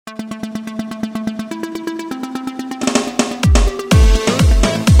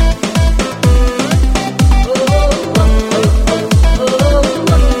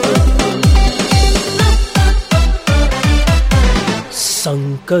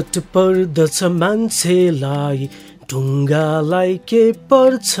सङ्कट पर्दछ मान्छेलाई ढुङ्गालाई के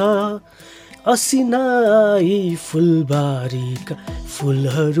पर्छ असिनाई फुलबारीका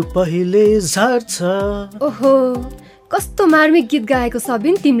फुलहरू पहिले झार्छ। ओहो कस्तो मार्मिक गीत गाएको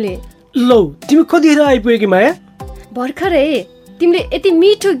सबिन तिमीले। लौ तिमी कतिखेर आइपुग्यो कि माया? भर्खरै तिमीले यति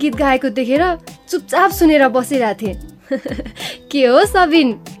मिठो गीत गाएको देखेर चुपचाप सुनेर बसिरहेको थिएँ। के हो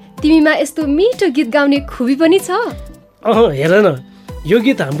सबिन तिमीमा यस्तो मिठो गीत गाउने खुबी पनि छ? हेर न यो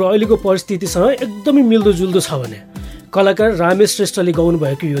गीत हाम्रो अहिलेको परिस्थितिसँग एकदमै मिल्दोजुल्दो छ भने। कलाकार रामेश श्रेष्ठले गाउनु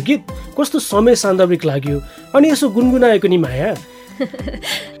भएको यो गीत कस्तो समय सान्दर्भिक लाग्यो अनि यसो गुनगुनाएको नि माया।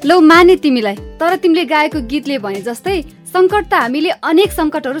 लौ माने तिमीलाई, तर तिमीले गाएको गीतले भने जस्तै सङ्कट त हामीले अनेक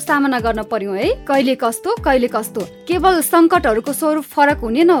सङ्कटहरू सामना गर्न पर्यो है। कहिले कस्तो कहिले कस्तो, केवल सङ्कटहरूको स्वरूप फरक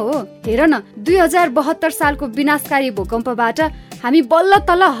हुने न हो। हेर न 2072 सालको विनाशकारी भूकम्पबाट हामी बल्ल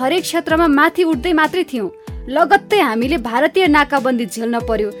तल हरेक क्षेत्रमा माथि उठ्दै मात्रै थियौँ। लगत्तै हामीले भारतीय नाकाबन्दी झेल्न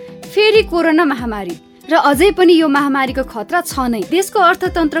पर्यो, फेरि कोरोना महामारी, र अझै पनि यो महामारीको खतरा छ नै। देशको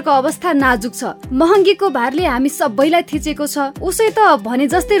अर्थतन्त्रको अवस्था नाजुक छ, महँगीको भारले हामी सबैलाई थिचेको छ। उसै त भने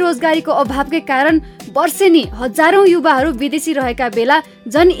जस्तै रोजगारीको अभावकै कारण वर्षेनी हजारौं युवाहरू विदेशी रहेका बेला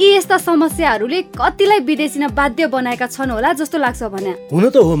झन् यी यस्ता समस्याहरूले कतिलाई विदेशिन बाध्य बनाएका छन् होला जस्तो लाग्छ भने। हुन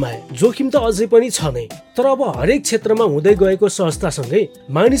त हो माया, जोखिम त अझै पनि छ नै, तर अब हरेक क्षेत्रमा हुँदै गएको सहजतासँगै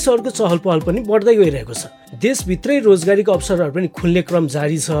मानिसहरूको चहल पहल पनि बढ्दै गइरहेको छ। देशभित्रै रोजगारीको अवसरहरू पनि खुल्ने क्रम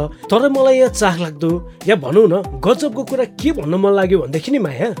जारी छ। तर मलाई यहाँ चाख लाग्दो या भनौँ न गजबको कुरा के भन्न मन लाग्यो भनेदेखि नि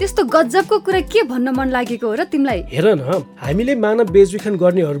माया। त्यस्तो गजबको कुरा के भन्न मन लागेको हो र तिमीलाई? हेर न हामीले मानव बेचबिखन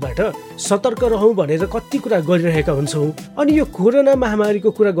गर्नेहरूबाट सतर्क रहौं भनेर कति कुरा गरिरहेका हुन्छौँ। अनि यो कोरोना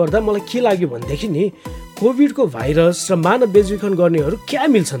महामारीको कुरा गर्दा मलाई के लाग्यो भनेदेखि नि कोभिडको भाइरस र मानव बेचबिखन गर्नेहरू क्या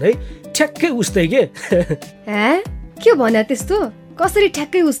मिल्छन् है? ठ्याक्कै उस्तै के। के भन्या त्यस्तो? कसरी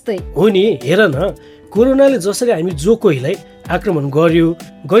ठ्याक्कै उस्तै? हो नि, हेर न कोरोनाले जसरी हामी जो कोहीलाई आक्रमण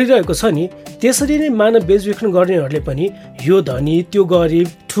गरिरहेको छ नि, त्यसरी नै मानव बेचबिखन गर्नेहरूले पनि यो धनी त्यो गरिब,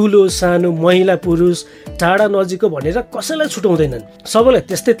 ठुलो सानो, महिला पुरुष, टाढा नजिकको भनेर कसैलाई छुटाउँदैनन्। सबैलाई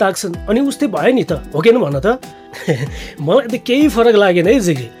त्यस्तै ताक्छन् अनि उस्तै भयो नि त, हो कि भन त। मलाई त केही फरक लागेन है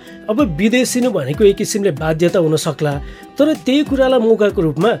जिग्री। अब विदेशिनु भनेको एक किसिमले बाध्यता हुन सक्ला, तर त्यही कुरालाई मौकाको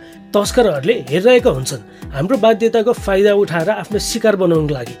रूपमा तस्करहरूले हेरिरहेका हुन्छन् हाम्रो बाध्यताको फाइदा उठाएर आफ्नो शिकार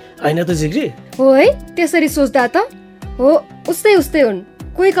बनाउनको लागि, होइन त जिग्री? हो है, त्यसरी सोच्दा त हो, उस्तै हुन्,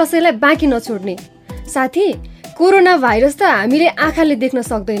 कोही कसैलाई बाँकी नछोड्ने। साथी, कोरोना भाइरस त हामीले आँखाले देख्न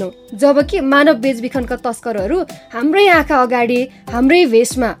सक्दैनौँ, जबकि मानव बेचबिखनका तस्करहरू हाम्रै आँखा अगाडि हाम्रै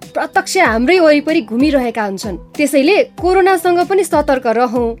भेषमा प्रत्यक्ष हाम्रै वरिपरि घुमिरहेका हुन्छन्। त्यसैले कोरोनासँग पनि सतर्क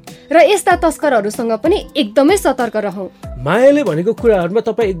रहौं र यस्ता तस्करहरूसँग पनि एकदमै सतर्क रहौं। मायाले भनेको कुराहरूमा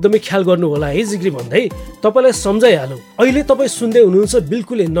तपाईँ एकदमै ख्याल गर्नु होला है जिग्री भन्दै तपाईँलाई सम्झाइहालौँ। अहिले तपाईँ सुन्दै हुनुहुन्छ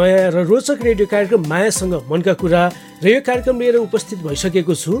बिल्कुलै नयाँ र रोचक रेडियो कार्यक्रम मायासँग मनका कुरा, र यो कार्यक्रम लिएर उपस्थित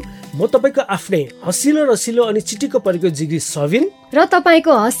भइसकेको छु म तपाईँको आफ्नै हँसिलो रसिलो अनि चिटिक्क परेको जिग्री सबिन, र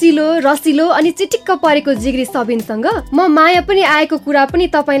तपाईँको हँसिलो रसिलो अनि चिटिक्क परेको जिग्री सबिनसँग म माया पनि आएको कुरा पनि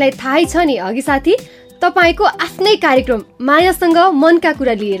तपाईँलाई थाहै छ नि अघि साथी। तपाईँको आफ्नै कार्यक्रम मायासँग मनका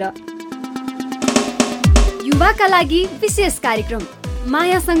कुरा लिएर युवाका लागि विशेष कार्यक्रम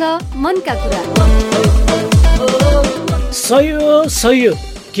मायासँग मनका कुरा। सही हो,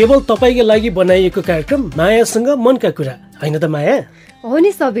 केवल तपाईँको लागि बनाइएको कार्यक्रम मायासँग मनका कुरा, होइन त माया? हो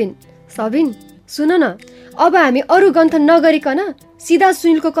नि सबिन सुन न, अब हामी अरू गन्थन नगरिकन सिधा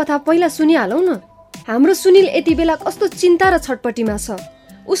सुनिलको कथा पहिला सुनिहालौँ न। हाम्रो सुनिल यति बेला कस्तो चिन्ता र छटपटीमा छ।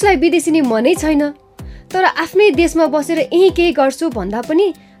 उसलाई विदेशिनी मनै छैन, तर आफ्नै देशमा बसेर यही केही गर्छु भन्दा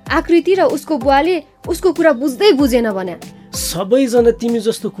पनि आकृति र उसको बुवाले उसको कुरा बुझ्दै बुझेन भन्या। सबैजना तिमी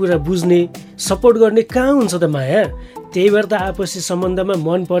जस्तो कुरा बुझ्ने सपोर्ट गर्ने कहाँ हुन्छ त माया? त्यही भएर त आपसी सम्बन्धमा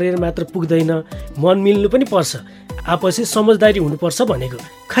मन परेर मात्र पुग्दैन, मन मिल्नु पनि पर्छ, आपसी समझदारी हुनुपर्छ भनेको।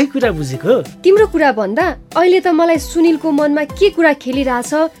 खै कुरा बुझेको? तिम्रो कुरा भन्दा अहिले त मलाई सुनिलको मनमा के कुरा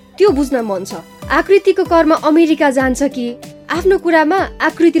खेलिरहेछ त्यो बुझ्न मन छ। आकृतिको कर्म अमेरिका जान्छ कि आफ्नो कुरामा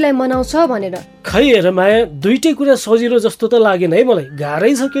आकृतिलाई मनाउँछ भनेर। खै हेर माया, दुईटै कुरा सजिलो जस्तो त लागेन है मलाई,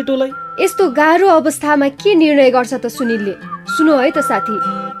 गाह्रै छ केटोलाई। यस्तो गाह्रो अवस्थामा के निर्णय गर्छ त सुनिलले? सुनो है त साथी।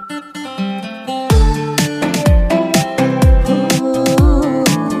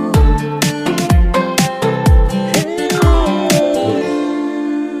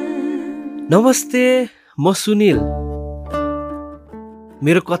 नमस्ते, म सुनिल।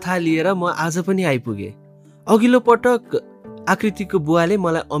 मेरो कथा लिएर म आज पनि आइपुगेँ। अघिल्लो पटक आकृतिको बुवाले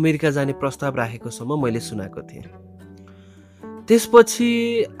मलाई अमेरिका जाने प्रस्ताव राखेकोसम्म मैले सुनाएको थिएँ। त्यसपछि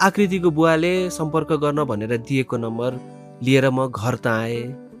आकृतिको बुवाले सम्पर्क गर्न भनेर दिएको नम्बर लिएर म घर त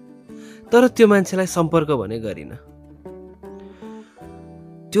आएँ, तर त्यो मान्छेलाई सम्पर्क भने गरिनँ।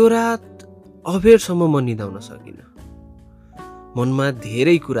 त्यो रात अबेरसम्म म निदाउन सकिनँ। मनमा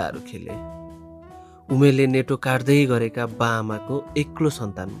धेरै कुराहरू खेले। उमेरले नेटो काट्दै गरेका बाआमाको एक्लो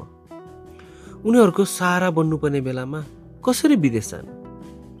सन्तान म। उनीहरूको सहारा बन्नुपर्ने बेलामा कसरी विदेश जानु?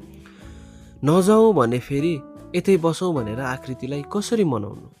 नजाउँ भने फेरि यतै बसौँ भनेर आकृतिलाई कसरी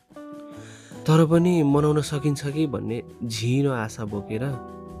मनाउनु? तर पनि मनाउन सकिन्छ कि भन्ने झिनो आशा बोकेर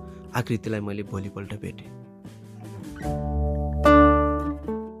आकृतिलाई मैले भोलिपल्ट भेटेँ।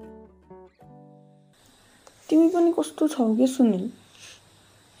 तिमी पनि कस्तो छौ के सुनिल?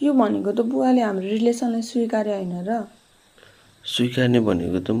 यो भनेको त बुवाले हाम्रो रिलेसनलाई स्वीकार्यो होइन र? स्वीकार्ने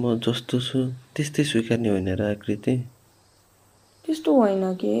भनेको त म जस्तो छु त्यस्तै स्वीकार्ने होइन र आकृति? त्यस्तो होइन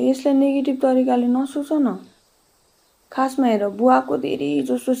के, यसलाई नेगेटिभ तरिकाले नसोच न। खासमा हेर, बुवाको धेरै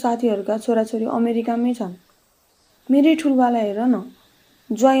जसो साथीहरूका छोराछोरी अमेरिकामै छन्। मेरै ठुलबाला हेर न,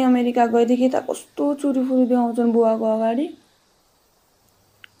 ज्वाइँ अमेरिका गएदेखि त कस्तो चुरीफुरी देखाउँछन् बुवाको अगाडि।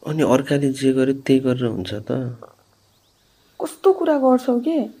 अनि अर्काले जे गर्यो त्यही गरेर हुन्छ त? कस्तो कुरा गर्छौ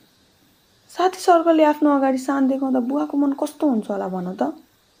के? साथी सर्कलले आफ्नो अगाडि शान देखाउँदा बुवाको मन कस्तो हुन्छ होला भन त?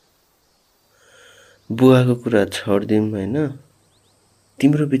 बुवाको कुरा छोडिदिउँ होइन,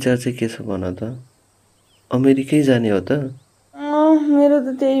 तिम्रो विचार चाहिँ के छ भन त? अमेरिकै जाने हो त? मेरो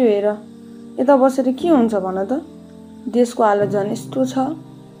त त्यही हो हेर। यता बसेर के हुन्छ भन त? देशको हालत झन् यस्तो छ।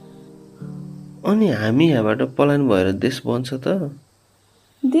 अनि हामी यहाँबाट पलायन भएर देश बन्छ त?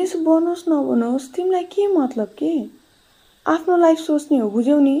 देश बनोस् नबनोस् तिमीलाई के मतलब के? आफ्नो लाइफ सोच्ने हो,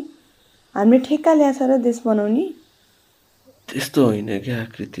 बुझ्यौ नि? हामीले ठेक्का ल्याछ र देश बनाउने? त्यस्तो होइन क्या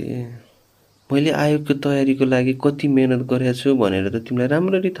आकृति। मैले आयोगको तयारीको लागि कति मेहनत गरेको छु भनेर त तिमीलाई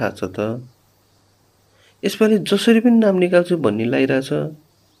राम्ररी थाहा छ त। यसपालि जसरी पनि नाम निकाल्छु भन्ने लागिरहेछ।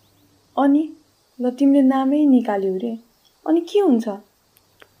 अनि ल तिमीले नामै निकाल्यौ रे, अनि के हुन्छ?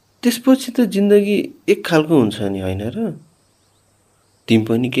 त्यसपछि त जिन्दगी एक खालको हुन्छ नि होइन र? तिमी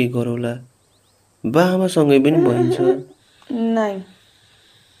पनि केही गरौला, बाआमासँगै पनि भइन्छ। नाइ,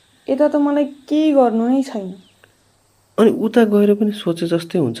 यता त मलाई केही गर्नु नै छैन। अनि उता गएर पनि सोचे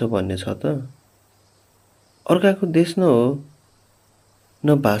जस्तै हुन्छ भन्ने छ त? अर्काको देश न हो,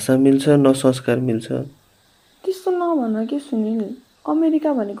 न भाषा मिल्छ न संस्कार मिल्छ। त्यस्तो नभन के सुनिल,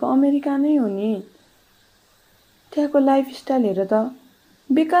 अमेरिका भनेको अमेरिका नै हो नि। त्यहाँको लाइफस्टाइल हेर त,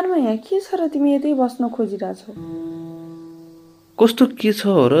 बेकारमा यहाँ के छ र तिमी यतै बस्न खोजिरहेछौ? कस्तो के छ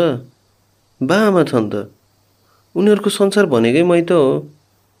हो र? बाआमा छन् त, उनीहरूको संसार भनेकै मै त हो।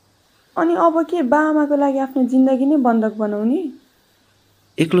 अनि अब के बाआमाको लागि आफ्नो जिन्दगी नै बन्धक बनाउने?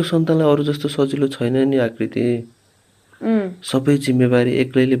 एक्लो सन्तानलाई अरू जस्तो सजिलो छैन नि आकृति। सबै जिम्मेवारी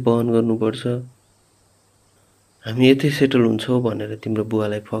एक्लैले वहन गर्नुपर्छ। हामी यतै सेटल हुन्छौ भनेर तिम्रो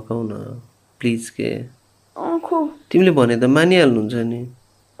बुवालाई फकाउ न प्लिज के। तिमीले भने त मानिहाल्नुहुन्छ नि।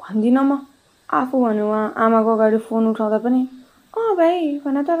 भन्दिनँ म। आफू भन्यो उहाँ आमाको अगाडि फोन उठाउँदा पनि भाइ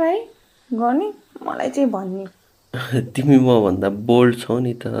भन त भाइ गर्ने, मलाई चाहिँ भन्ने। तिमी म भन्दा बोल्ड छौ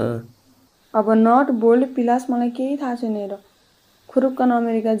नि त। अब नट बोल्ड पिलास मलाई केही थाहा छैन हेर। खुरुक्कन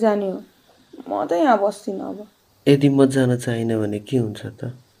अमेरिका जाने हो, म त यहाँ बस्दिनँ अब। यदि म जान चाहिनँ भने के हुन्छ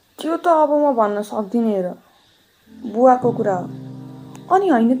त? त्यो त अब म भन्न सक्दिनँ हेर, बुवाको कुरा हो। अनि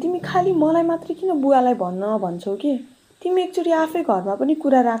होइन, तिमी खालि मलाई मात्रै किन बुवालाई भन्न भन्छौ के? तिमी एकचोटि आफै घरमा पनि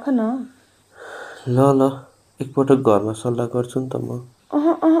कुरा राख न। ल एकपटक घरमा सल्लाह गर्छु नि त म।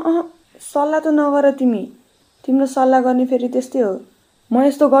 सल्लाह त नगर तिमी। तिम्रो सल्लाह गर्ने फेरि त्यस्तै हो, म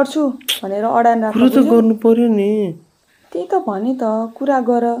यस्तो गर्छु भनेर अडान राख। कुरा त गर्नु पर्यो नि। त्यही त भने त, कुरा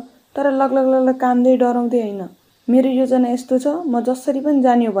गर, तर लग कामदै डराउँदै होइन। मेरो योजना यस्तो छ, म जसरी पनि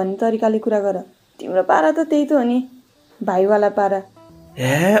जाने हो भन्ने तरिकाले कुरा गर। तिम्रो पारा त त्यही त हो नि, भाइवाला पारा।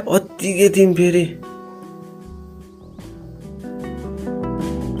 अत्तिकै तिमी फेरि।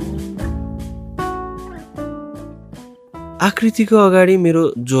 आकृतिको अगाडि मेरो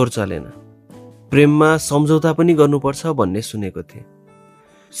जोर चलेन। प्रेममा सम्झौता पनि गर्नुपर्छ भन्ने सुनेको थिएँ।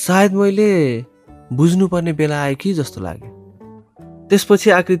 सायद मैले बुझ्नुपर्ने बेला आयो कि जस्तो लाग्यो। त्यसपछि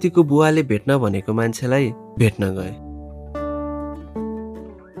आकृतिको बुवाले भेट्न भनेको मान्छेलाई भेट्न गए।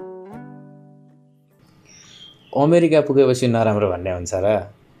 अमेरिका पुगेपछि नराम्रो भन्ने हुन्छ र?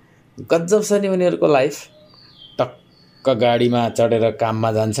 गजब छ नि उनीहरूको लाइफ। टक्क गाडीमा चढेर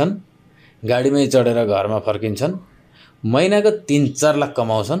काममा जान्छन्, गाडीमै चढेर घरमा फर्किन्छन्, महिनाको 3-4 लाख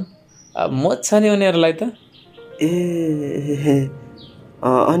कमाउँछन्। मोज छ नि उनीहरूलाई त।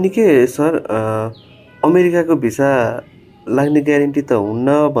 अनि के सर, अमेरिकाको भिसा लाग्ने ग्यारेन्टी त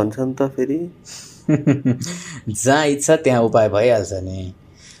हुन्न भन्छन् त फेरि? जहाँ इच्छा त्यहाँ उपाय भइहाल्छ नि।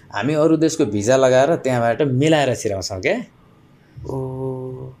 हामी अरू देशको भिजा लगाएर त्यहाँबाट मिलाएर छिराउँछौँ क्या।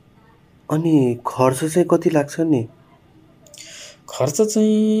 अनि खर्च चाहिँ कति लाग्छ नि? खर्च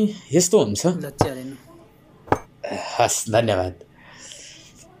चाहिँ यस्तो हुन्छ। हस्, धन्यवाद।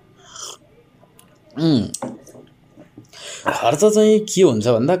 खर्च चाहिँ के हुन्छ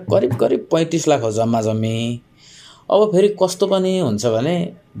भन्दा करिब करिब 35 लाख हो जम्मा जम्मी। अब फेरि कस्तो पनि हुन्छ भने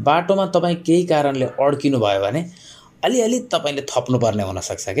बाटोमा तपाईँ केही कारणले अड्किनु भयो भने अलिअलि तपाईँले थप्नुपर्ने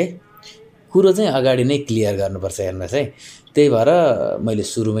हुनसक्छ के। कुरो चाहिँ अगाडि नै क्लियर गर्नुपर्छ हेर्नुहोस् है। त्यही भएर मैले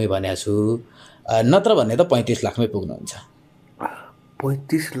सुरुमै भनेको छु, नत्र भने त 35 लाखमै पुग्नुहुन्छ।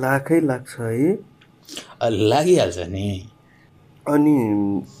 35 लाखै लाग्छ है? लागिहाल्छ नि। अनि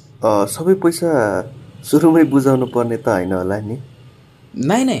सबै पैसा सुरुमै बुझाउनु पर्ने त होइन होला नि?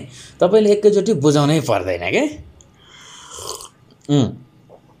 नै तपाईँले एकैचोटि बुझाउनै पर्दैन के।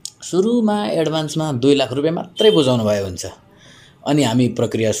 सुरुमा एडभान्समा 2 लाख रुपियाँ मात्रै बुझाउनु भए हुन्छ। अनि हामी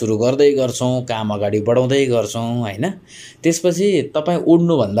प्रक्रिया सुरु गर्दै गर्छौँ, काम अगाडि बढाउँदै गर्छौँ होइन। त्यसपछि तपाईँ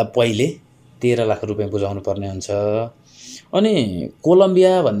उड्नुभन्दा पहिले 13 लाख रुपियाँ बुझाउनु पर्ने हुन्छ। अनि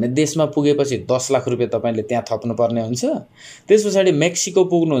कोलम्बिया भन्ने देशमा पुगेपछि 10 लाख रुपियाँ तपाईँले त्यहाँ थप्नुपर्ने हुन्छ। त्यस पछाडि मेक्सिको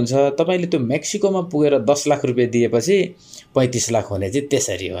पुग्नुहुन्छ, तपाईँले त्यो मेक्सिकोमा पुगेर 10 लाख रुपियाँ दिएपछि 35 लाख हुने चाहिँ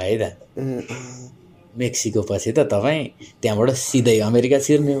त्यसरी हो है त। मेक्सिको पछि त तपाईँ त्यहाँबाट सिधै अमेरिका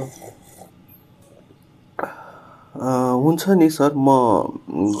छिर्ने हो। हुन्छ नि सर, म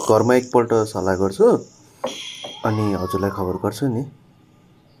घरमा एकपल्ट सल्लाह गर्छु अनि हजुरलाई खबर गर्छु नि।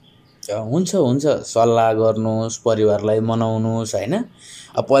 हुन्छ सल्लाह गर्नुहोस्, परिवारलाई मनाउनुहोस् होइन।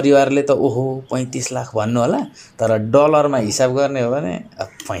 अब परिवारले त ओहो 35 लाख भन्नु होला, तर डलरमा हिसाब गर्ने हो भने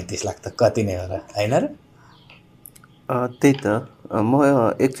 35 लाख त कति नै हो र होइन र? त्यही त, म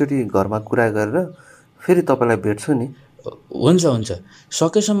एकचोटि घरमा कुरा गरेर फेरि तपाईँलाई भेट्छु नि। हुन्छ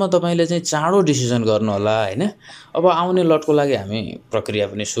सकेसम्म तपाईँले चाहिँ चाँडो डिसिजन गर्नु होला होइन। अब आउने लटको लागि हामी प्रक्रिया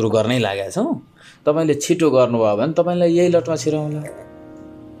पनि सुरु गर्नै लागेका छौँ। तपाईँले छिटो गर्नुभयो भने तपाईँलाई यही लटमा छिराउँला।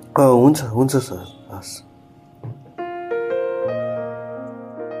 हुन्छ सर, हस्।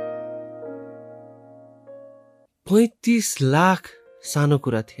 $35 लाख सानो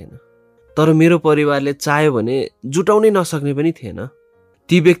कुरा थिएन, तर मेरो परिवारले चाह्यो भने जुटाउनै नसक्ने पनि थिएन।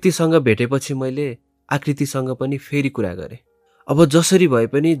 ती व्यक्तिसँग भेटेपछि मैले आकृतिसँग पनि फेरि कुरा गरेँ। अब जसरी भए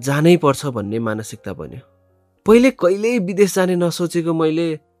पनि जानै पर्छ भन्ने मानसिकता बन्यो। पहिले कहिल्यै विदेश जाने नसोचेको मैले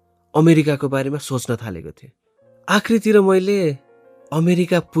अमेरिकाको बारेमा सोच्न थालेको थिएँ। आकृति र मैले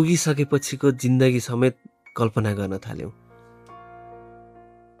अमेरिका पुगिसकेपछिको जिन्दगी समेत कल्पना गर्न थाल्यौँ।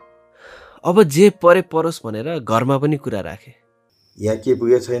 अब जे परे परोस् भनेर घरमा पनि कुरा राखेँ। यहाँ के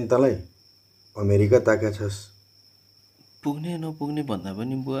पुगे छैन तँलाई? अमेरिका ताका छस्? पुग्ने नपुग्ने भन्दा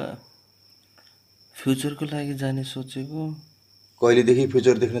पनि बुवा, फ्युचरको लागि जाने सोचेको। कहिलेदेखि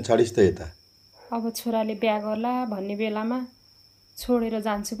फ्युचर देख्न छाडिस् त यता? अब छोराले बिहा गर्ला भन्ने बेलामा छोडेर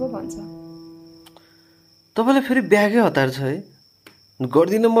जान्छु पो भन्छ। तपाईँलाई फेरि बिहाकै हतार छ है?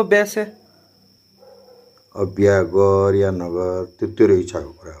 गर्दिनँ म बिहा से। अब बिहा गर या नगर त्यो तेरो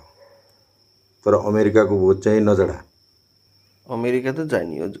इच्छाको कुरा हो, तर अमेरिकाको भोज चाहिँ नजडा। अमेरिका त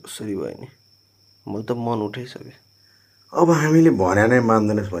जाने हो जसरी भयो नि, मैले त मन उठाइसकेँ। अब हामीले भने नै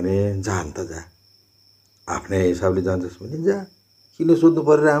मान्दैनस् भने जान त जा, आफ्नै हिसाबले जान्छस् भने जा, किन सोध्नु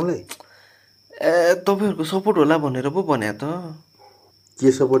परेर हामीलाई? तपाईँहरूको सपोर्ट होला भनेर पो भने त। के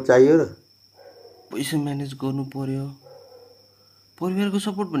सपोर्ट चाहियो र? पैसा म्यानेज गर्नु पर्यो, परिवारको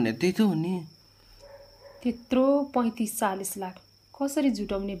सपोर्ट भन्ने त्यही त हो नि। त्यत्रो 35-40 लाख कसरी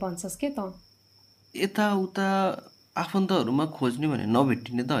जुटाउने भन्छस् के त? यताउता आफन्तहरूमा खोज्ने भने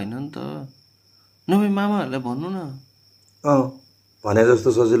नभेटिने त होइन नि त। नभए मामाहरूलाई भन्नु न। भने जस्तो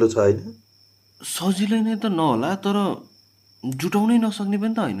सजिलो छ होइन? सजिलै नै त नहोला, तर जुटाउनै नसक्ने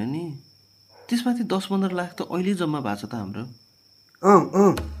पनि त होइन नि। त्यसमाथि 10-15 लाख त अहिले जम्मा भएको छ त हाम्रो।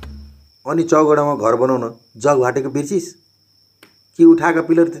 अनि चौगडामा घर बनाउन जग भाटेको बिर्सिस् कि? उठाएका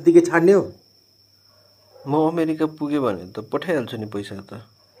पिलर त्यतिकै छाड्ने हो? म अमेरिका पुगेँ भने त पठाइहाल्छु नि पैसा त।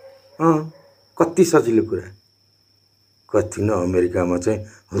 कति सजिलो कुरा। कति न अमेरिकामा चाहिँ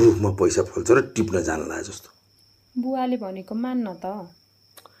रुखमा पैसा फल्छ र टिप्न जानला जस्तो। बुवाले भनेको मान्न त।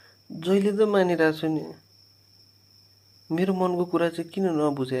 जहिले त मानिरहेको छु नि। मेरो मनको कुरा चाहिँ किन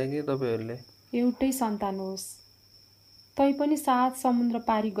नबुझे कि तपाईँहरूले? एउटै सन्तान होस्, तै पनि 7 समुद्र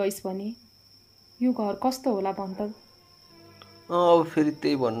पारी गइस् भने यो घर कस्तो होला भन् त? अब फेरि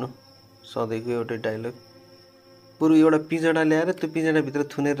त्यही भन्नु, सधैँको एउटै डायलग। बरु एउटा पिँजडा ल्याएर त्यो पिँजडाभित्र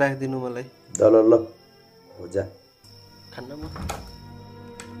थुनेर राखिदिनु मलाई। ल हो जा। खान्नमा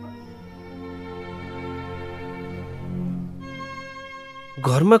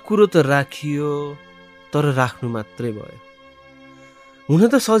घरमा कुरो त राखियो, तर राख्नु मात्रै भयो। हुन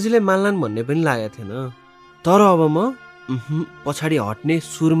त सजिलै मान्लान् भन्ने पनि लागेको थिएन, तर अब म पछाडि हट्ने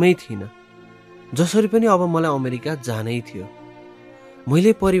सुरमै थिइनँ। जसरी पनि अब मलाई अमेरिका जानै थियो।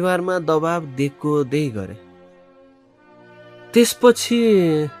 मैले परिवारमा दबाब दिएको गरेँ। त्यसपछि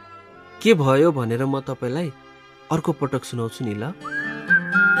के भयो भनेर म तपाईँलाई अर्को पटक सुनाउँछु नि ल।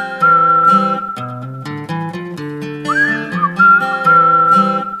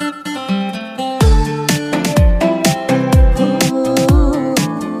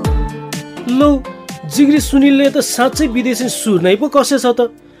 सुनिलले त साँच्चै विदेशी सुर नै पो कसेछ त।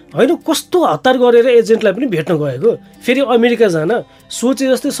 होइन, कस्तो हतार गरेर एजेन्टलाई पनि भेट्न गएको, फेरि अमेरिका जान सोचे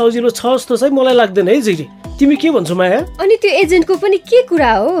जस्तै सजिलो छ जस्तो चाहिँ मलाई लाग्दैन है जिग्री। तिमी के भन्छौ माया? अनि त्यो एजेन्टको पनि के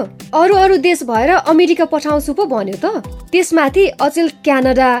कुरा हो, अरू देश भएर अमेरिका पठाउँछु पो भन्यो त। त्यसमाथि अचेल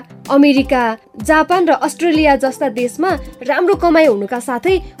क्यानाडा, अमेरिका, जापान र अस्ट्रेलिया जस्ता देशमा राम्रो कमाइ हुनुका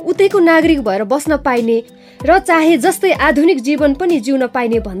साथै उतैको नागरिक भएर बस्न पाइने र चाहे जस्तै आधुनिक जीवन पनि जिउन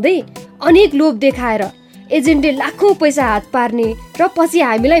पाइने भन्दै अनेक लोभ देखाएर एजेन्टले लाखौं पैसा हात पार्ने र पछि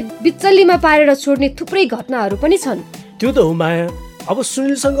हामीलाई बिचल्लीमा पारेर छोड्ने थुप्रै घटनाहरू पनि छन्। त्यो त हो माया। अब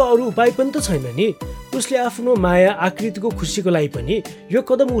सुनिलसँग अरू उपाय पनि त छैन नि। उसले आफ्नो माया आकृतिको खुसीको लागि पनि यो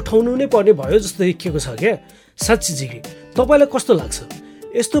कदम उठाउनु नै पर्ने भयो जस्तो देखिएको छ क्या। साँच्ची जिग्री, तपाईँलाई कस्तो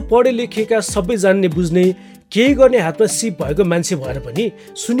लाग्छ? यस्तो पढे लेखेका, सबै जान्ने बुझ्ने, केही गर्ने हातमा सिप भएको मान्छे भएर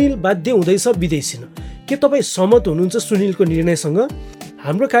पनि सुनिल बाध्य हुँदैछ विदेशिन। के तपाईँ सहमत हुनुहुन्छ सुनिलको निर्णयसँग?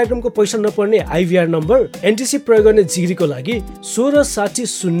 हाम्रो कार्यक्रमको पैसा नपर्ने आइभीआर नम्बर एनटिसी प्रयोग गर्ने जिग्रीको लागि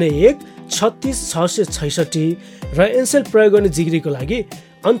 166001 36666 र एनसेल प्रयोग गर्ने जिग्रीको लागि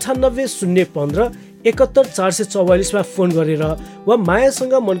 980115 71444 फोन गरेर वा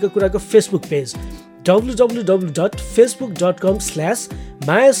मायासँग मनका कुराको फेसबुक पेज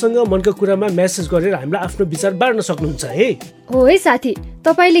www.facebook.com/मायासँग मनका कुरामा मेसेज गरेर हामीलाई आफ्नो विचार बाँड्न सक्नुहुन्छ है। हो है साथी,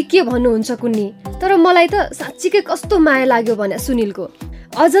 तपाईँले के भन्नुहुन्छ कुन्नी? तर मलाई त साँच्चीकै कस्तो माया लाग्यो भने सुनिलको,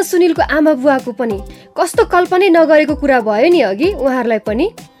 अझ सुनिलको आमा बुवाको पनि कस्तो कल्पनै नगरेको कुरा भयो नि अघि उहाँहरूलाई पनि।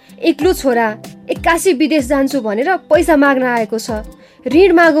 एक्लो छोरा 81 विदेश जान्छु भनेर पैसा माग्न आएको छ,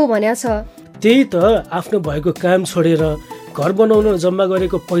 ऋण मागौ भनेको छ। त्यही त, आफ्नो भएको काम छोडेर घर बनाउन जम्मा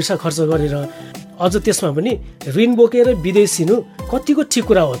गरेको पैसा खर्च गरेर अझ त्यसमा पनि ऋण बोकेर विदेशिनु कतिको ठिक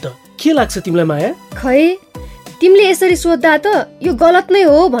कुरा हो त? के लाग्छ तिमीलाई माया? खै, तिमीले यसरी सोद्धा त यो गलत नै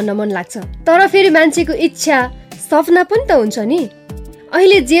हो भन्न मन लाग्छ। तर फेरि मान्छेको इच्छा सपना पनि त हुन्छ नि।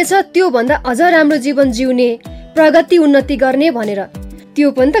 अहिले जे छ त्यो भन्दा अझ राम्रो जीवन जिउने, प्रगति उन्नति गर्ने भनेर,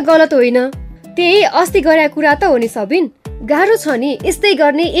 त्यो पनि त गलत होइन। त्यही अस्ति गरेको कुरा त हो नि सबिन। गाह्रो छ नि यस्तै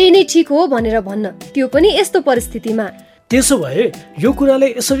गर्ने, यही नै ठिक हो भनेर भन्न, त्यो पनि यस्तो परिस्थितिमा। त्यसो भए यो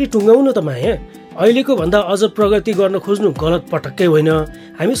कुरालाई यसरी टुङ्गाउनु त माया। अहिलेको भन्दा अझ प्रगति गर्न खोज्नु गलत पटक्कै होइन,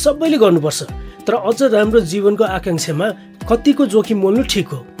 हामी सबैले गर्नुपर्छ। तर अझ राम्रो जीवनको आकांक्षामा कतिको जोखिम मोल्नु ठिक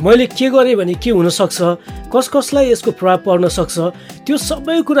हो। मैले के गरेँ भने के हुन सक्छ, कसलाई यसको प्रभाव पर्न सक्छ, त्यो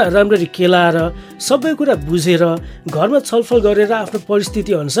सबै कुरा राम्ररी केलाएर, सबै कुरा बुझेर घरमा छलफल गरेर आफ्नो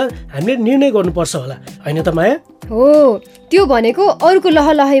परिस्थिति अनुसार हामीले निर्णय गर्नुपर्छ होला, होइन त माया? हो, त्यो भनेको अरूको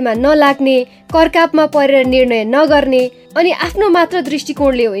लहलहैमा नलाग्ने, करकापमा परेर निर्णय नगर्ने अनि आफ्नो मात्र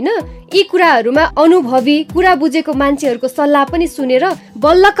दृष्टिकोणले होइन, यी कुराहरूमा अनुभवी, कुरा बुझेको मान्छेहरूको सल्लाह पनि सुनेर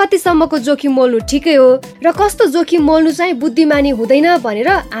बल्ल कतिसम्मको जोखिम मोल्नु ठिकै हो र कस्तो जोखिम मोल्नु चाहिँ बुद्धिमानी हुँदैन भनेर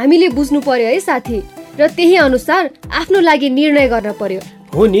हामीले बुझ्नु पर्यो है साथी। र त्यही अनुसार आफ्नो लागि निर्णय गर्न पर्यो।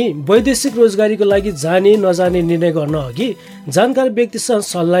 हो नि, वैदेशिक रोजगारीको लागि जाने नजाने निर्णय गर्न अघि जानकार व्यक्तिसँग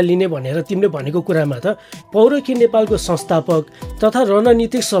सल्लाह लिने भनेर तिमीले भनेको कुरामा त पौरखी नेपालको संस्थापक तथा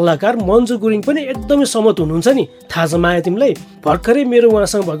रणनीतिक सल्लाहकार मन्जु गुरुङ पनि एकदमै सहमत हुनुहुन्छ नि। थाहा छ माया तिमीलाई? भर्खरै मेरो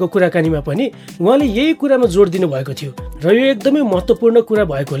उहाँसँग भएको कुराकानीमा पनि उहाँले यही कुरामा जोड दिनु भएको थियो र यो एकदमै महत्त्वपूर्ण कुरा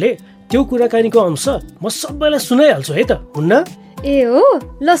भएकोले त्यो कुराकानीको अंश म सबैलाई सुनाइहाल्छु है त, हुन्न? ए हो,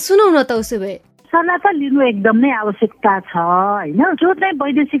 ल सुनौ न त उसो भए। सल्लाह त लिनु एकदम नै आवश्यकता छ होइन। जो चाहिँ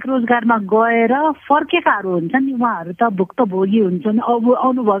वैदेशिक रोजगारमा गएर फर्केकाहरू हुन्छन् नि, उहाँहरू त भुक्तभोगी हुन्छन्,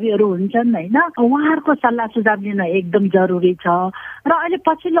 अनुभवीहरू हुन्छन् होइन। उहाँहरूको सल्लाह सुझाव लिन एकदम जरुरी छ। र अहिले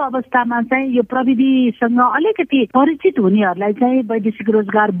पछिल्लो अवस्थामा चाहिँ यो प्रविधिसँग अलिकति परिचित हुनेहरूलाई चाहिँ वैदेशिक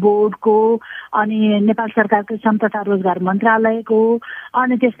रोजगार बोर्डको अनि नेपाल सरकारको श्रम तथा रोजगार मन्त्रालयको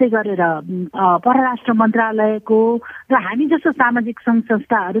अनि त्यस्तै गरेर परराष्ट्र मन्त्रालयको र हामी जस्तो सामाजिक सङ्घ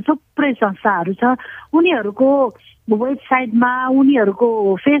संस्थाहरू, थुप्रै संस्थाहरू छ, उनीहरूको वेबसाइटमा, उनीहरूको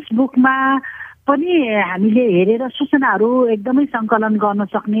फेसबुकमा पनि हामीले हेरेर सूचनाहरू एकदमै सङ्कलन गर्न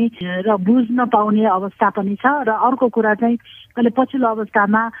सक्ने र बुझ्न पाउने अवस्था पनि छ। र अर्को कुरा चाहिँ अहिले पछिल्लो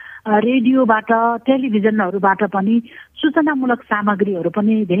अवस्थामा रेडियोबाट, टेलिभिजनहरूबाट पनि सूचनामूलक सामग्रीहरू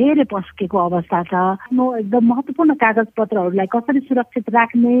पनि धेरै पस्केको अवस्था छ। एकदम महत्त्वपूर्ण कागजपत्रहरूलाई कसरी सुरक्षित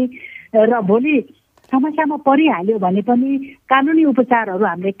राख्ने र भोलि समस्यामा परिहाल्यो भने पनि कानुनी उपचारहरू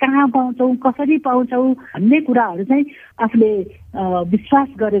हामीले कहाँ पाउँछौँ, कसरी पाउँछौँ भन्ने कुराहरू चाहिँ आफूले विश्वास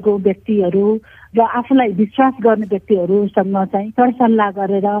गरेको व्यक्तिहरू र आफूलाई विश्वास गर्ने व्यक्तिहरूसँग चाहिँ सरसल्लाह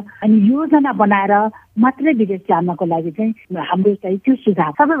गरेर अनि योजना बनाएर मात्रै विदेश जानको लागि चाहिँ हाम्रो चाहिँ त्यो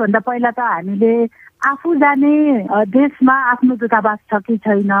सुझाव। सबैभन्दा पहिला त हामीले आफू जाने देशमा आफ्नो दूतावास छ कि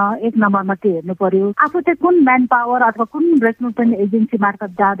छैन एक नम्बरमा त्यो हेर्नु पर्यो। आफू चाहिँ कुन म्यान पावर अथवा कुन रिक्रुटमेन्ट एजेन्सी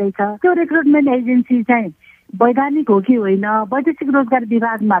मार्फत जाँदैछ, त्यो रिक्रुटमेन्ट एजेन्सी चाहिँ वैधानिक हो कि होइन, वैदेशिक रोजगार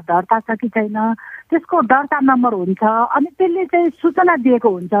विभागमा दर्ता छ कि छैन, त्यसको दर्ता नम्बर हुन्छ अनि त्यसले चाहिँ सूचना दिएको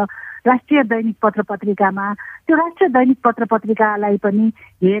हुन्छ राष्ट्रिय दैनिक पत्र पत्रिकामा, त्यो राष्ट्रिय दैनिक पत्र पत्रिकालाई पनि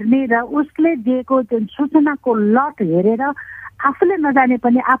हेर्ने र उसले दिएको त्यो सूचनाको लट हेरेर आफूले नजाने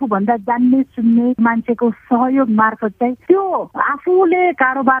पनि आफूभन्दा जान्ने सुन्ने मान्छेको सहयोग मार्फत चाहिँ त्यो आफूले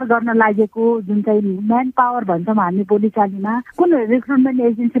कारोबार गर्न लागेको जुन चाहिँ म्यान पावर भन्छौँ हामी बोलीचालीमा, कुन रिक्रुटमेन्ट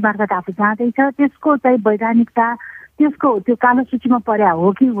एजेन्सी मार्फत आफू जाँदैछ त्यसको चाहिँ वैधानिकता, त्यसको त्यो कालो सूचीमा पर्या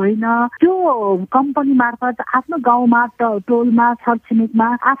हो कि होइन, त्यो कम्पनी मार्फत आफ्नो गाउँमा टोलमा छरछिमेकमा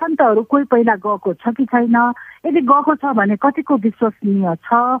आफन्तहरू कोही पहिला गएको छ कि छैन, यदि गएको छ भने कतिको विश्वसनीय छ,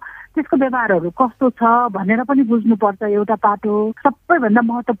 त्यसको व्यवहारहरू कस्तो छ भनेर पनि बुझ्नुपर्छ एउटा पाटो। सबैभन्दा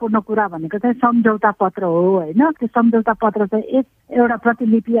महत्त्वपूर्ण कुरा भनेको चाहिँ सम्झौता पत्र हो होइन। त्यो सम्झौता पत्र चाहिँ एउटा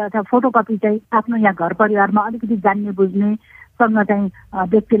प्रतिलिपि अथवा फोटोकपी चाहिँ आफ्नो यहाँ घर परिवारमा अलिकति जान्ने बुझ्ने सँग चाहिँ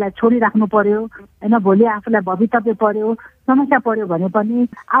व्यक्तिलाई छोडिराख्नु पर्यो होइन। भोलि आफूलाई भवितव्य पर्यो, समस्या पर्यो भने पनि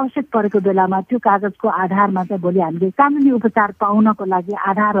आवश्यक परेको बेलामा त्यो कागजको आधारमा चाहिँ भोलि हामीले कानुनी उपचार पाउनको लागि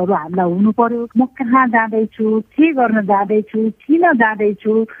आधारहरू हामीलाई हुनु पर्यो। म कहाँ जाँदैछु, के गर्न जाँदैछु, किन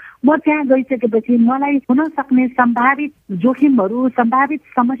जाँदैछु, म त्यहाँ गइसकेपछि मलाई हुन सक्ने सम्भावित जोखिमहरू, सम्भावित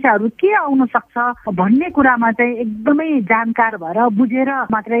समस्याहरू के आउन सक्छ भन्ने कुरामा चाहिँ एकदमै जानकार भएर बुझेर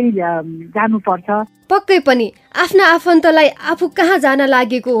मात्रै जानुपर्छ। पक्कै पनि आफ्ना आफन्तलाई आफू कहाँ जान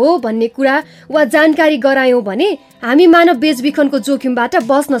लागेको हो भन्ने कुरा वा जानकारी गरायौं भने हामी मानव बेचबिखनको जोखिमबाट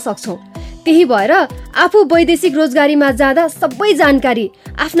बच्न सक्छौं। त्यही भएर आफू वैदेशिक रोजगारीमा जाँदा सबै जानकारी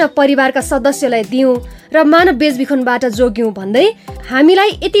आफ्ना परिवारका सदस्यलाई दियौं र मानव बेचबिखनबाट जोग्यौं भन्दै हामीलाई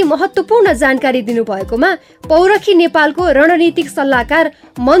यति महत्त्वपूर्ण जानकारी दिनुभएकोमा पौरखी नेपालको रणनीतिक सल्लाहकार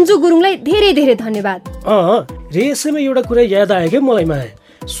मन्जु गुरुङलाई धेरै धेरै धन्यवाद। रेसैमा एउटा कुरा याद आयो क्या मलाई माया,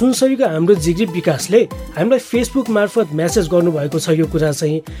 सुनसरीको हाम्रो जिग्री विकासले हामीलाई फेसबुक मार्फत मेसेज गर्नुभएको छ यो कुरा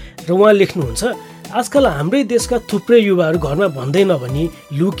चाहिँ, र उहाँ लेख्नुहुन्छ आजकल हाम्रै देशका थुप्रै युवाहरू घरमा भन्दै नभनी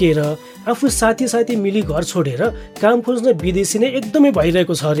लुकेर आफू साथी मिली घर छोडेर काम खोज्न विदेशी नै एकदमै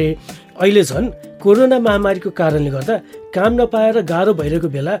भइरहेको छ अरे। अहिले झन् कोरोना महामारीको कारणले गर्दा काम नपाएर गाह्रो भइरहेको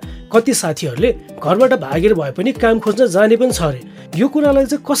बेला कति साथीहरूले घरबाट भागेर भए पनि काम खोज्न जाने पनि छ अरे। यो कुरालाई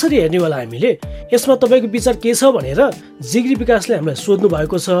चाहिँ कसरी हेर्ने होला हामीले? यसमा तपाईँको विचार के छ भनेर जिग्री विकासले हामीलाई सोध्नु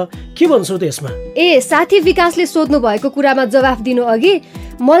भएको छ, के भन्छौ त यसमा? साथी विकासले सोध्नु भएको कुरामा जवाफ दिनु अघि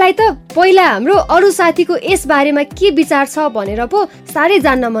मलाई त पहिला हाम्रो अरू साथीको यस बारेमा के विचार छ भनेर पो साह्रै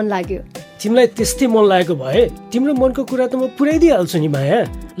जान्न मन लाग्यो। तिमीलाई त्यस्तै मन लागेको भए तिम्रो मनको कुरा त म पुर्याइदिइहाल्छु नि माया।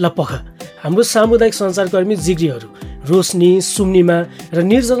 ल पख हाम्रो सामुदायिक सञ्चारकर्मी जिग्रीहरू रोशनी, सुम्निमा र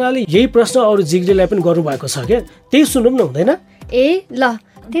निर्जनाले यही प्रश्न अरू जिग्रीलाई पनि गर्नुभएको छ क्या, त्यही सुनौँ न हुँदैन? ल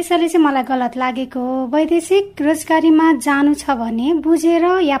त्यसैले चाहिँ मलाई गलत लागेको, वैदेशिक रोजगारीमा जानु छ भने बुझेर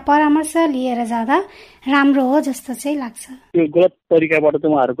या परामर्श लिएर जाँदा राम्रो हो जस्तो चाहिँ लाग्छ। यो गलत तरिकाबाट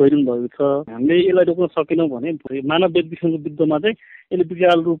चाहिँ उहाँहरू गइरहनु भएको छ। हामीले यसलाई रोक्न सकेनौँ भने मानव बेचबिखनको विरुद्धमा चाहिँ यसले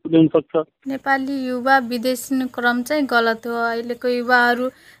विकराल रूप ल्याउन सक्छ। नेपाली युवा विदेशी क्रम चाहिँ गलत हो। अहिलेको युवाहरू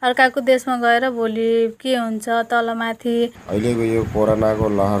अर्काको देशमा गएर भोलि के हुन्छ तलमाथि। अहिलेको यो कोरोनाको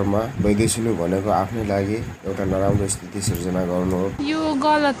लहरमा वैदेशिनु भनेको आफ्नै लागि एउटा नराम्रो स्थिति सिर्जना गर्नु हो। यो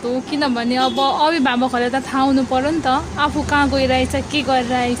गलत हो, किनभने अब अभिभावकहरूले त थाहा हुनु पर्यो नि त आफू कहाँ गइरहेछ, के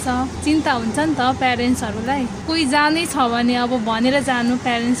गरिरहेछ, चिन्ता हुन्छ नि त प्यारेन्ट्सहरूलाई। कोही जानै छ भने अब भनेर जानु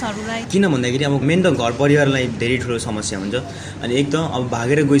प्यारेन्ट्सहरूलाई। किन भन्दाखेरि अब मेन त घर परिवारलाई धेरै ठुलो समस्या हुन्छ। अनि एक त अब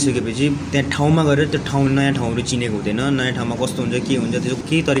भागेर गइसकेपछि त्यहाँ ठाउँमा गएर त्यो नयाँ ठाउँहरू चिनेको हुँदैन, नयाँ ठाउँमा कस्तो हुन्छ के हुन्छ त्यो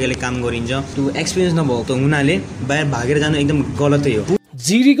केही तरिकाले काम गरिन्छ, त्यो एक्सपिरियन्स नभएको हुनाले बाहिर भागेर जानु एकदम गलतै हो।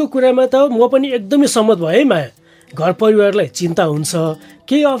 जिग्रीको कुरामा त म पनि एकदमै सहमत भएँ माया। घर परिवारलाई चिन्ता हुन्छ,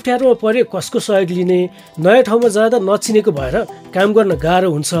 केही अप्ठ्यारोमा परे कसको सहयोग लिने, नयाँ ठाउँमा जाँदा नचिनेको भएर काम गर्न गाह्रो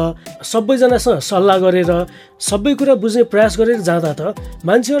हुन्छ। सबैजनासँग सल्लाह गरेर सबै कुरा बुझ्ने प्रयास गरेर जाँदा त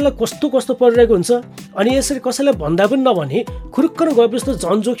मान्छेहरूलाई कस्तो कस्तो परिरहेको हुन्छ। अनि यसरी कसैलाई भन्दा पनि नभने खुरुक्क गएपछि त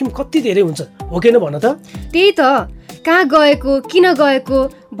झन् जोखिम कति धेरै हुन्छ, हो कि भन त? त्यही त, कहाँ गएको किन गएको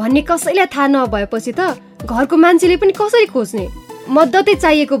भन्ने कसैलाई थाहा नभएपछि त घरको मान्छेले पनि कसरी खोज्ने, मद्दतै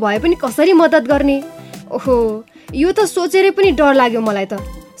चाहिएको भए पनि कसरी मद्दत गर्ने। ओहो, यो त सोचेर पनि डर लाग्यो मलाई त।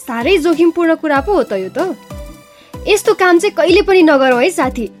 साह्रै जोखिमपूर्ण कुरा पो हो त यो त। यस्तो काम चाहिँ कहिले पनि नगरौँ है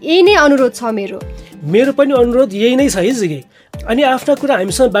साथी, यही नै अनुरोध छ मेरो। मेरो पनि अनुरोध यही नै छ है जिग्री। अनि आफ्ना कुरा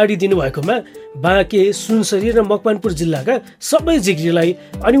हामीसँग बाँडिदिनु भएकोमा बाँके, सुनसरी र मकवानपुर जिल्लाका सबै जिग्रीलाई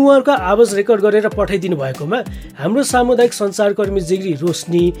अनि उहाँहरूको आवाज रेकर्ड गरेर पठाइदिनु भएकोमा हाम्रो सामुदायिक सञ्चारकर्मी जिग्री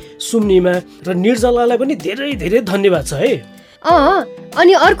रोशनी, सुम्निमा र निर्जलालाई पनि धेरै धेरै धन्यवाद छ है।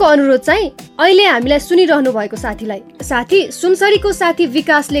 अनि अर्को अनुरोध चाहिँ अहिले हामीलाई सुनिरहनु भएको साथी सुनसरीको साथी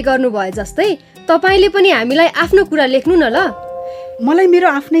विकासले गर्नुभयो जस्तै तपाईँले पनि हामीलाई आफ्नो कुरा लेख्नु न ल। मलाई मेरो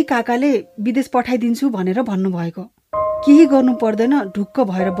आफ्नै काकाले विदेश पठाइदिन्छु भनेर भन्नुभएको, केही गर्नु पर्दैन ढुक्क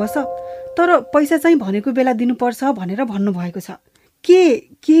भएर बस, तर पैसा चाहिँ भनेको बेला दिनुपर्छ भनेर भन्नुभएको छ।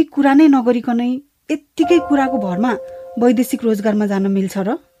 केही कुरा नै नगरिकनै यत्तिकै कुराको भरमा वैदेशिक रोजगारमा जान मिल्छ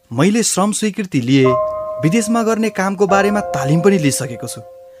र? मैले श्रम स्वीकृति लिए, विदेशमा गर्ने कामको बारेमा तालिम पनि लिइसकेको छु।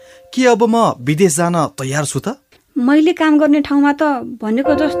 के अब म विदेश जान तयार छु त? मैले काम गर्ने ठाउँमा त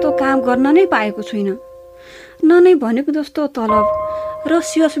भनेको जस्तो काम गर्न नै पाएको छुइनँ, न नै भनेको जस्तो तलब र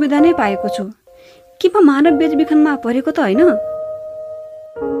सेवा सुविधा नै पाएको छु। के म मानव बेचबिखनमा परेको त होइन?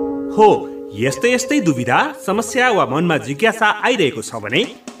 हो, यस्तै दुविधा, समस्या वा मनमा जिज्ञासा आइरहेको छ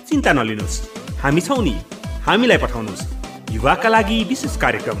भने चिन्ता नलिनुहोस्, हामी छौँ नि। हामीलाई पठाउनुहोस् युवाका लागि विशेष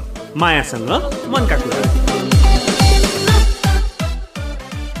कार्यक्रम मायासँग मनका कुरा।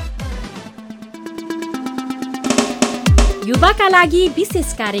 युवाका लागि विशेष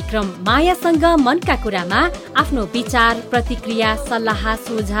कार्यक्रम मायासँग मनका कुरामा आफ्नो विचार, प्रतिक्रिया, सल्लाह,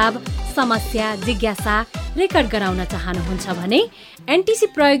 सुझाव, समस्या, जिज्ञासा रेकर्ड गराउन चाहनुहुन्छ भने एनटिसी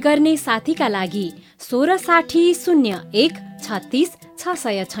प्रयोग गर्ने साथीका लागि 1660 36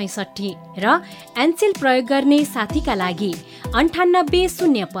 666 र एनसेल प्रयोग गर्ने साथीका लागि 98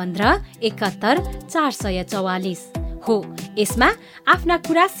 015 71 444 हो। यसमा आफ्ना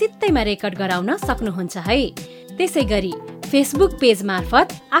कुरा सित्तैमा रेकर्ड गराउन सक्नुहुन्छ है। त्यसै गरी फेसबुक पेज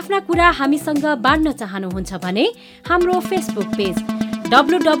मार्फत आफ्ना कुरा हामीसँग बाँड्न चाहनुहुन्छ भने हाम्रो फेसबुक पेज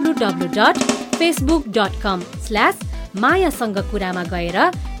www.facebook.com/मायासँग कुरामा गएर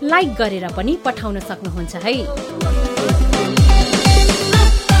लाइक गरेर पनि पठाउन सक्नुहुन्छ है।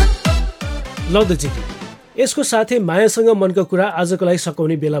 लौदजीजी, यसको साथै मायासँग मनका कुरा आजको लागि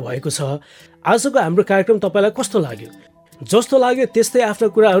सकाउने बेला भएको छ। आजको हाम्रो कार्यक्रम तपाईँलाई कस्तो लाग्यो? जस्तो लाग्यो त्यस्तै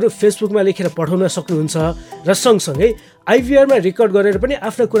आफ्ना कुराहरू फेसबुकमा लेखेर पठाउन सक्नुहुन्छ र सँगसँगै आइभीआरमा रेकर्ड गरेर पनि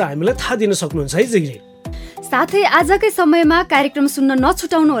आफ्ना कुरा हामीलाई थाहा दिन सक्नुहुन्छ है जिग्री। साथै आजकै समयमा कार्यक्रम सुन्न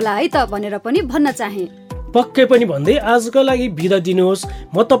नछुटाउनु होला है त भनेर पनि भन्न चाहे। पक्कै पनि भन्दै आजको लागि बिदा दिनुहोस्।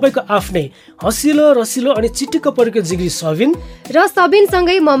 म तपाईँको आफ्नै हँसिलो, रसिलो अनि चिटिक्क परेको जिग्री सबिन र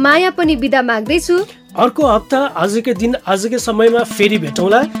सबिनसँगै म माया पनि बिदा माग्दैछु। अर्को हप्ता आजकै दिन आजकै समयमा फेरि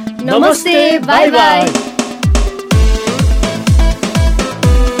भेटौँला। नमस्ते, बाई बाई।